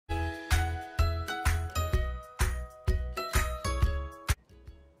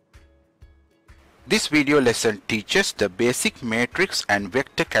This video lesson teaches the basic matrix and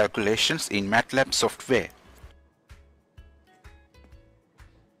vector calculations in Matlab software.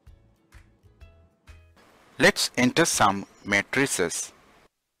 Let's enter some matrices.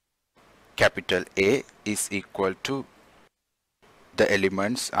 Capital A is equal to, the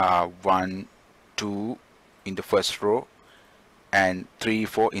elements are 1, 2 in the first row and 3,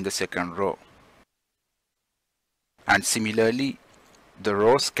 4 in the second row. And similarly, the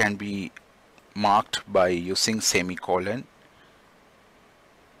rows can be marked by using semicolon.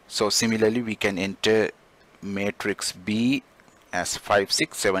 So similarly, we can enter matrix B as 5,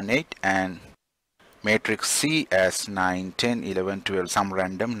 6, 7, 8 and matrix C as 9, 10, 11, 12, some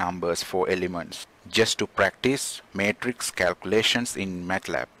random numbers for elements, just to practice matrix calculations in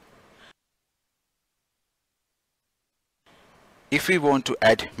Matlab. If we want to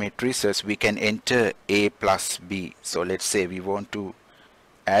add matrices, we can enter A plus B. So let's say we want to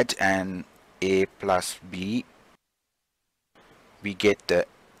add an A plus B. We get the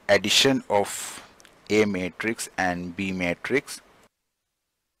addition of A matrix and B matrix.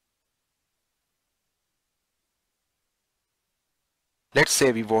 Let's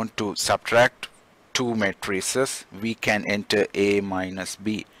say we want to subtract two matrices. We can enter A minus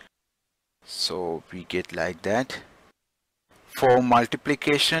B. So we get like that. For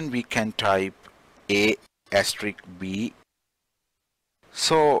multiplication, we can type A asterisk B.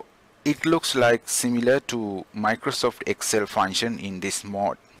 So it looks like similar to Microsoft Excel function in this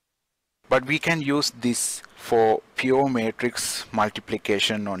mode. But we can use this for pure matrix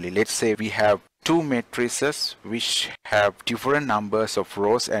multiplication only. Let's say we have two matrices which have different numbers of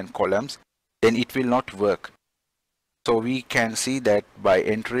rows and columns, then it will not work. So we can see that by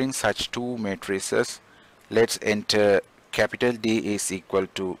entering such two matrices, let's enter capital D is equal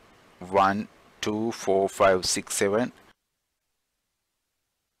to 1, 2, 4, 5, 6, 7.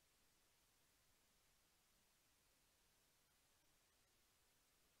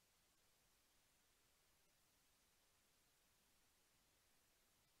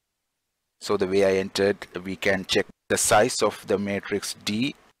 So the way I entered, we can check the size of the matrix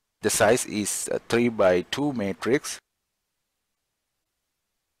D. The size is a 3 by 2 matrix.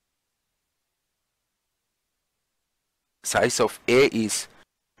 Size of A is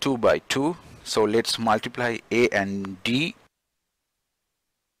 2 by 2. So let's multiply A and D.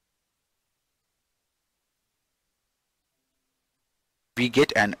 We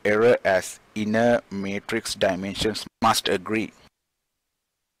get an error as inner matrix dimensions must agree.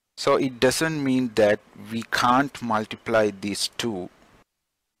 So it doesn't mean that we can't multiply these two.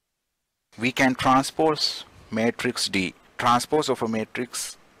 We can transpose matrix D. Transpose of a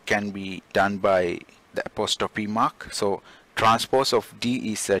matrix can be done by the apostrophe mark. So transpose of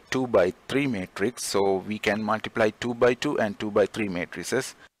D is a 2 by 3 matrix. So we can multiply 2 by 2 and 2 by 3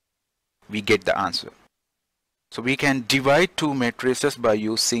 matrices. We get the answer. So we can divide two matrices by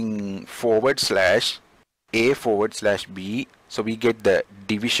using /A/B. So we get the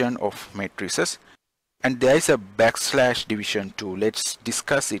division of matrices. And there is a backslash division too. Let's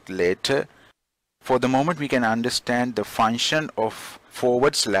discuss it later. For the moment, we can understand the function of /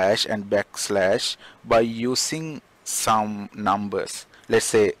 and backslash by using some numbers. Let's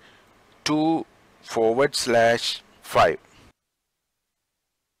say 2 /5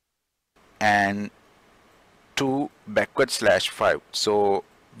 and 2 /5. So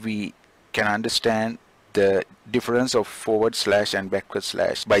we can understand the difference of / and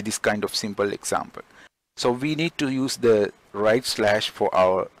 / by this kind of simple example. So we need to use the right slash for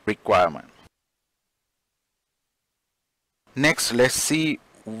our requirement. Next, let's see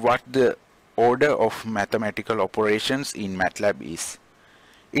what the order of mathematical operations in Matlab is.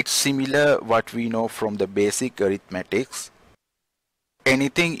 It's similar what we know from the basic arithmetics.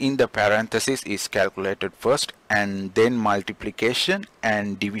 Anything in the parentheses is calculated first, and then multiplication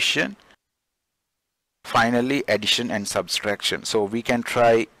and division. Finally, addition and subtraction. So we can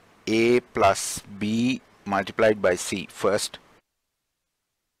try A plus B multiplied by C first.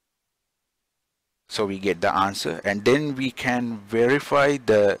 So we get the answer, and then we can verify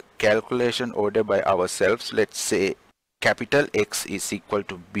the calculation order by ourselves. Let's say capital X is equal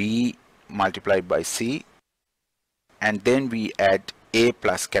to B multiplied by C, and then we add A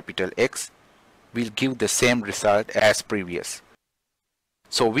plus capital X. Will give the same result as previous.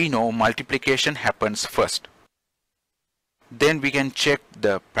 So we know multiplication happens first. Then we can check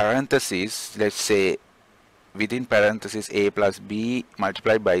the parentheses. Let's say within parentheses A plus B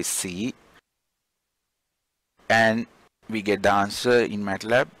multiplied by C, and we get the answer in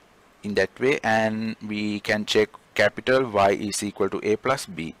Matlab in that way. And we can check capital Y is equal to A plus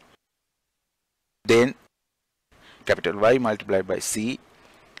B. Then capital Y multiplied by C.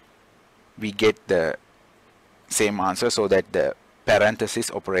 we get the same answer, so that the parenthesis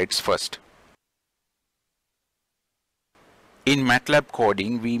operates first. In MATLAB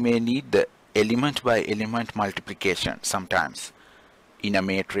coding, we may need the element by element multiplication sometimes in a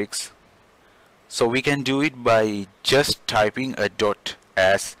matrix. So we can do it by just typing a dot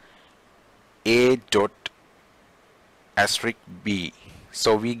as a dot asterisk b.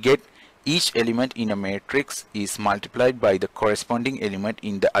 So we get each element in a matrix is multiplied by the corresponding element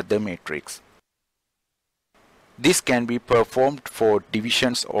in the other matrix. This can be performed for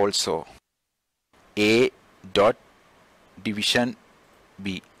divisions also. A dot division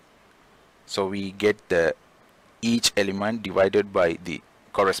b. So we get the each element divided by the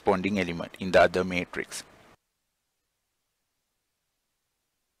corresponding element in the other matrix.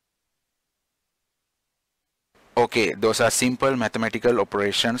 Okay, those are simple mathematical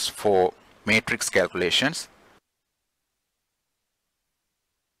operations for matrix calculations.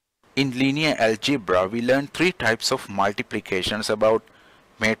 In linear algebra, we learn three types of multiplications about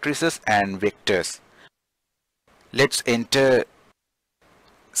matrices and vectors. Let's enter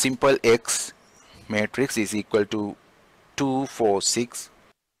simple X matrix is equal to 2, 4, 6.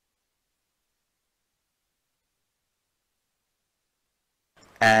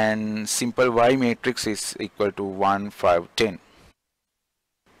 And simple Y matrix is equal to 1, 5, 10.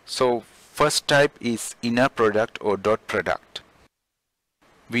 So first type is inner product or dot product.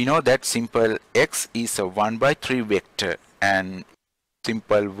 We know that simple X is a 1 by 3 vector and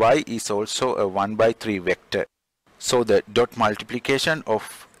simple Y is also a 1 by 3 vector. So the dot multiplication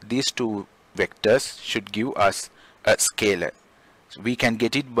of these two vectors should give us a scalar. So we can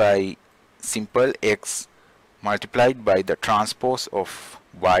get it by simple X multiplied by the transpose of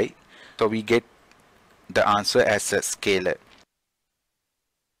Y. So we get the answer as a scalar.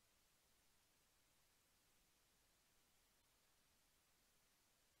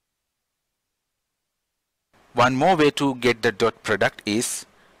 One more way to get the dot product is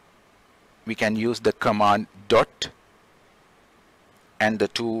we can use the command dot and the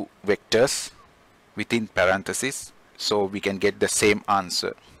two vectors within parentheses, so we can get the same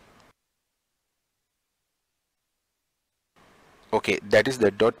answer. Okay, that is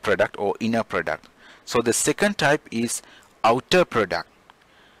the dot product or inner product. So the second type is outer product.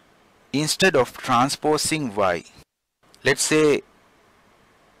 Instead of transposing Y, let's say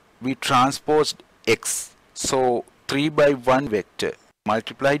we transposed X, so 3 by 1 vector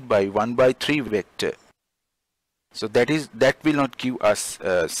multiplied by 1 by 3 vector. So that will not give us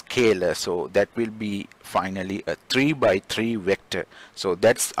a scalar, so that will be finally a 3 by 3 vector. So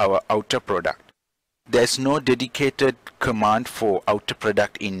that's our outer product. There's no dedicated command for outer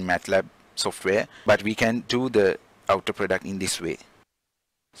product in MATLAB software, but we can do the outer product in this way.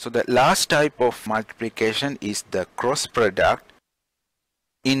 So the last type of multiplication is the cross product.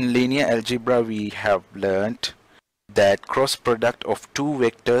 In linear algebra, we have learned that cross product of two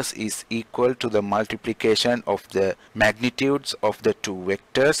vectors is equal to the multiplication of the magnitudes of the two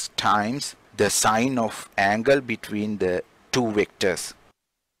vectors times the sine of angle between the two vectors.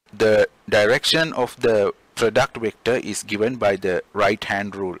 The direction of the product vector is given by the right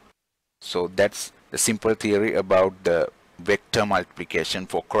hand rule. So that's the simple theory about the vector multiplication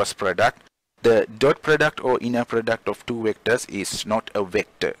for cross product. The dot product or inner product of two vectors is not a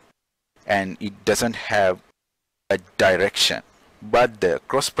vector and it doesn't have a direction, but the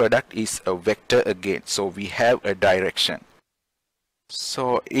cross product is a vector again, so we have a direction.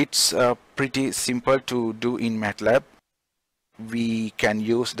 So it's pretty simple to do in MATLAB. We can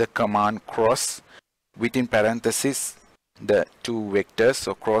use the command cross within parentheses the two vectors,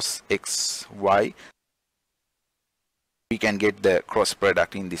 so cross x, y. We can get the cross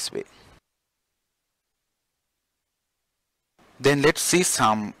product in this way. Then let's see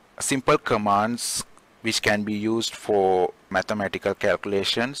some simple commands which can be used for mathematical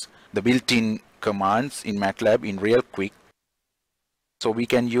calculations, the built-in commands in MATLAB in real quick. So we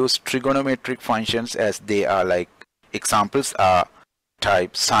can use trigonometric functions as they are like examples are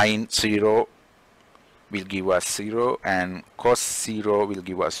type sine 0 will give us 0 and cos 0 will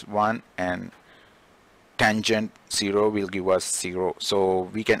give us 1 and tangent 0 will give us 0. So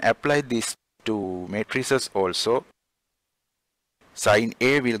we can apply this to matrices also. Sine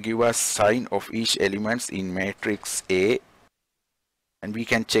A will give us sine of each elements in matrix A, and we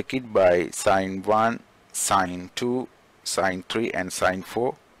can check it by sine 1, sine 2, sine 3 and sine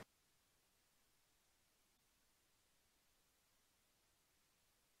 4.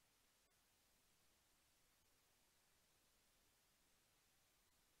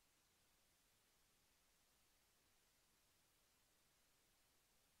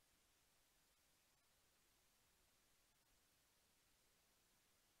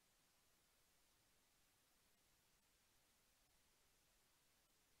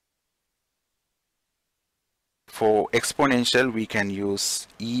 For exponential, we can use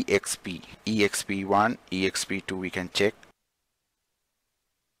exp. exp1, exp2 we can check.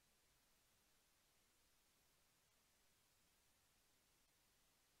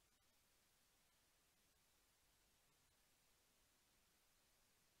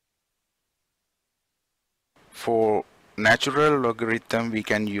 For natural logarithm, we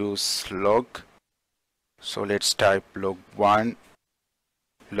can use log. So let's type log 1,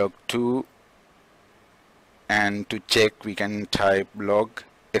 log 2, and to check we can type log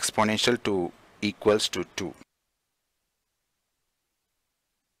exponential 2 equals to 2.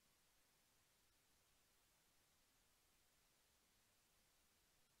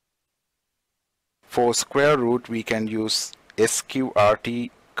 For square root, we can use sqrt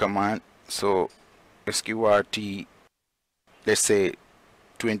command. So sqrt, let's say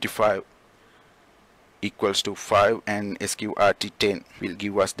 25 equals to 5, and sqrt 10 will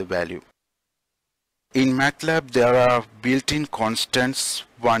give us the value. In Matlab, there are built-in constants.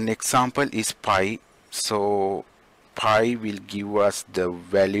 One example is pi. So pi will give us the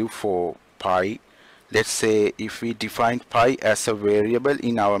value for pi. Let's say if we define pi as a variable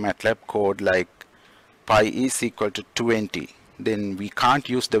in our Matlab code, like pi is equal to 20, then we can't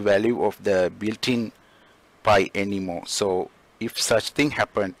use the value of the built-in pi anymore. So if such thing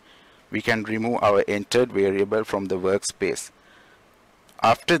happen, we can remove our entered variable from the workspace.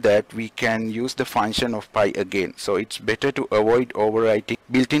 After that, we can use the function of pi again. So it's better to avoid overwriting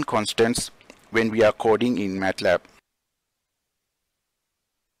built-in constants when we are coding in Matlab.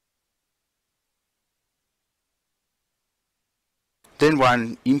 Then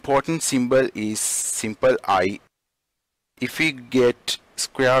one important symbol is simple I. If we get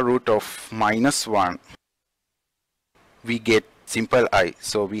square root of -1, we get simple I.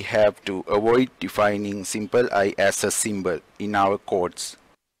 So we have to avoid defining simple I as a symbol in our codes.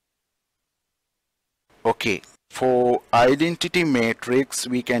 Okay, for identity matrix,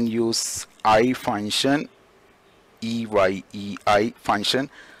 we can use I function, EYEI function.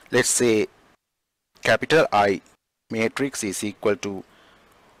 Let's say capital I matrix is equal to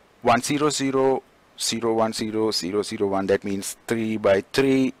 100 010 001. That means 3 by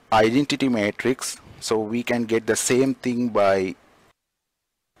 3 identity matrix. So we can get the same thing by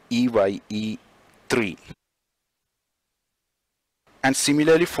EYE3. And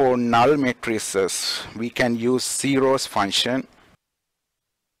similarly, for null matrices, we can use zeros function.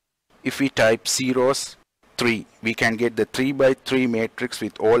 If we type zeros 3, we can get the 3 by 3 matrix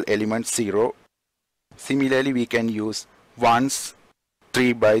with all elements 0. Similarly, we can use ones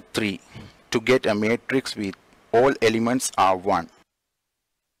 3 by 3 to get a matrix with all elements are 1.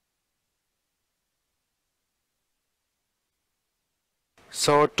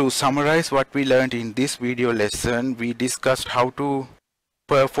 So to summarize what we learned in this video lesson, we discussed how to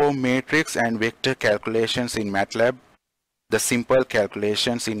perform matrix and vector calculations in Matlab, the simple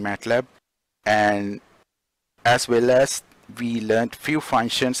calculations in Matlab, and as well as we learned few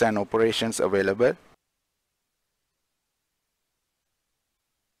functions and operations available.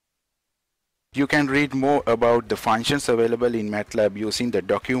 You can read more about the functions available in Matlab using the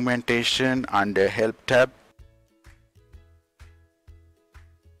documentation under Help tab.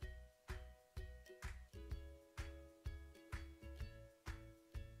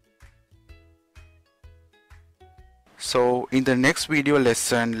 So in the next video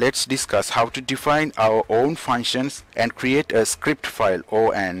lesson, let's discuss how to define our own functions and create a script file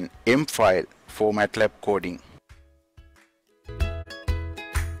or an M file for Matlab coding.